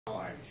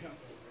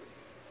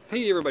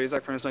Hey everybody,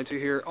 ZachFurnace92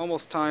 here.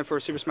 Almost time for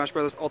Super Smash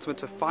Bros. Ultimate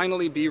to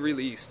finally be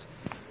released.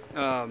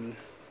 Been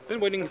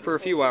waiting for a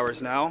few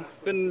hours now.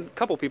 Been a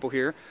couple people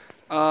here.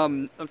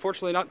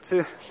 Unfortunately not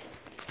to...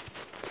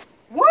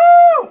 Woo!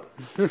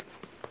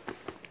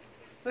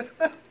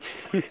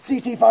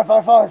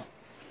 CT555.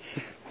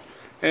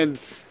 And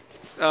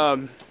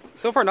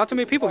so far not too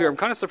many people here. I'm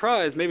kind of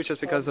surprised. Maybe it's just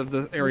because of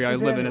the area I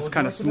live in. It's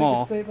kind of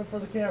small. Statement for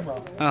the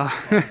camera.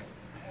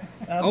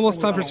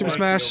 Almost time for Super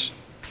Smash.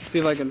 See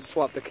if I can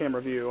swap the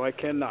camera view. I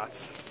cannot.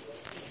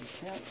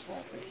 You can't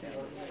swap the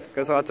camera.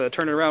 Because I'll have to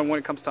turn it around when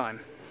it comes time.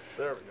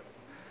 There we go.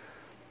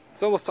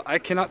 It's almost... I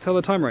cannot tell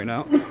the time right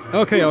now.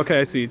 Okay,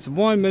 I see. It's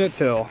 1 minute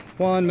till.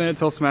 1 minute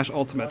till Smash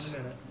Ultimate. Do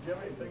you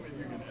have anything that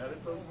you can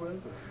edit those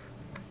with?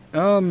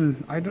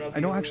 I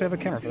don't actually have a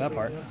camera for that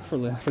part. For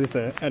this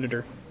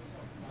editor.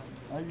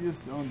 I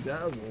used to own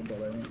Dazzle, but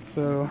I didn't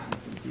So...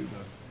 do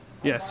that.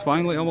 Yes,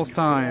 finally almost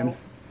time.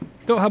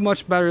 Don't have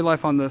much battery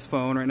life on this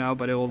phone right now,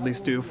 but it will at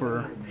least do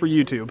for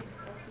YouTube.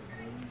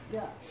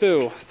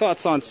 So,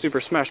 thoughts on Super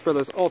Smash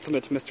Bros.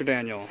 Ultimate, Mr.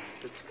 Daniel?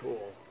 It's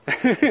cool.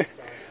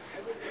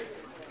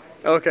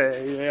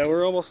 Okay, yeah,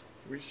 we're almost...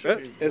 We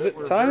should be, is it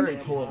we're time? very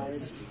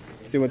close.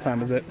 See what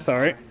time is it?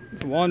 Sorry.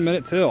 It's 1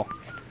 minute till.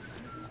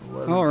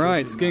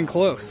 Alright, it's getting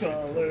close.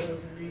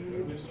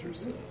 Mr.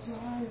 Says.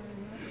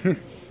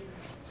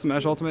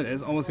 Smash Ultimate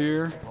is almost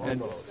here.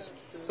 Almost.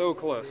 It's so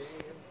close.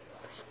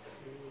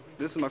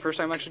 This is my first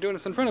time actually doing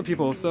this in front of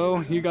people, so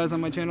you guys on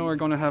my channel are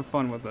going to have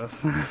fun with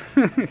this. And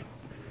I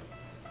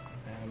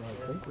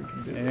think we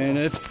can do And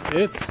this.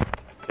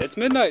 it's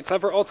midnight.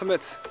 Time for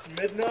Ultimate.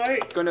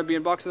 Midnight. Going to be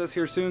unboxing this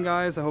here soon,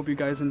 guys. I hope you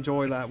guys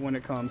enjoy that when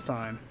it comes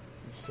time.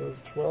 It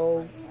says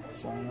 12.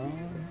 Sign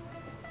on.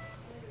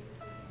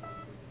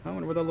 I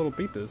wonder what that little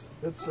beep is.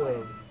 It's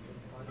Hey,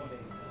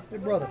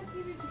 brother.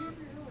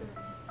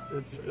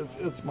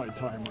 it's my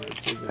timer. It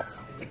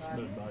says it's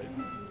midnight.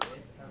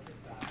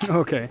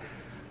 Okay.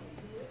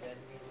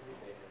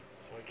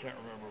 So I can't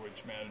remember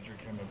which manager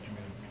came up to me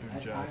and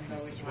said, Jeff, he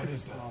says, what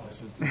is that? I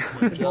said,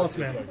 it's my Jeff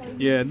detector.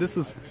 Yeah, this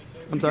is...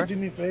 I'm sorry? Do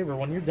me a favor,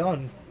 when you're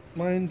done,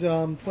 mind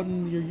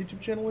putting your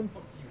YouTube channel in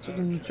so I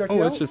can check you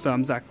Oh, out? it's just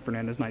Zach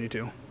Fernandez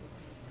 92.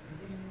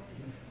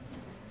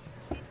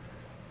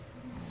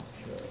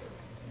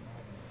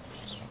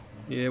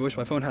 Yeah, I wish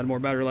my phone had more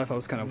battery life. I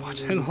was kind of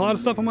watching a lot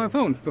of stuff on my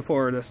phone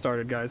before this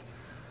started, guys.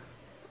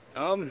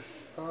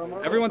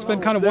 Everyone's been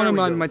kind of wanting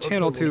on my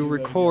channel to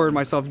record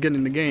myself getting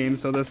in the game,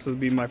 so this will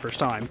be my first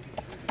time.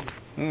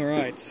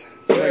 Alright,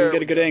 so I can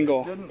get a good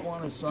angle. Didn't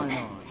want to sign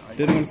on.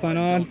 Didn't want to sign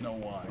on? I don't know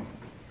why.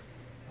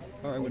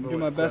 Alright, I'm going to do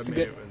my best to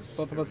get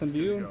both of us in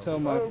view until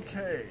my...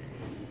 Okay.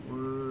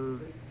 We're...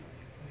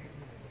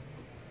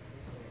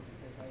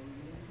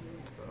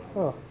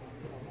 Oh.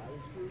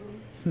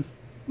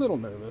 little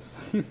nervous.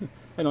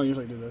 I don't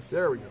usually do this.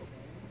 There we go.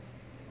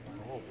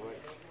 All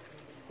right.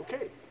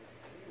 Okay.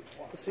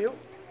 Let's see you.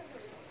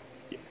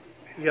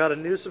 You got a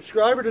new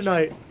subscriber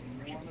tonight.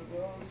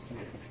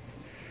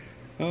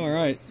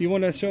 Alright, you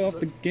want to show off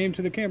the game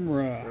to the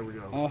camera? There we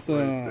go. Awesome.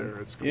 Right there,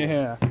 it's cool.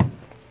 Yeah.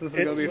 This is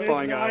going to be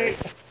fun, guys.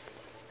 midnight.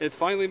 It's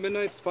finally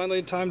midnight. It's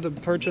finally time to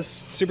purchase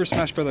Super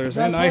Smash Bros.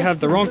 And I have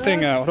the wrong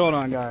thing out. Hold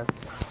on, guys.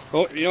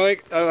 Oh, you know what?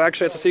 I'll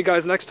actually have to see you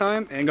guys next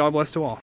time, and God bless to all.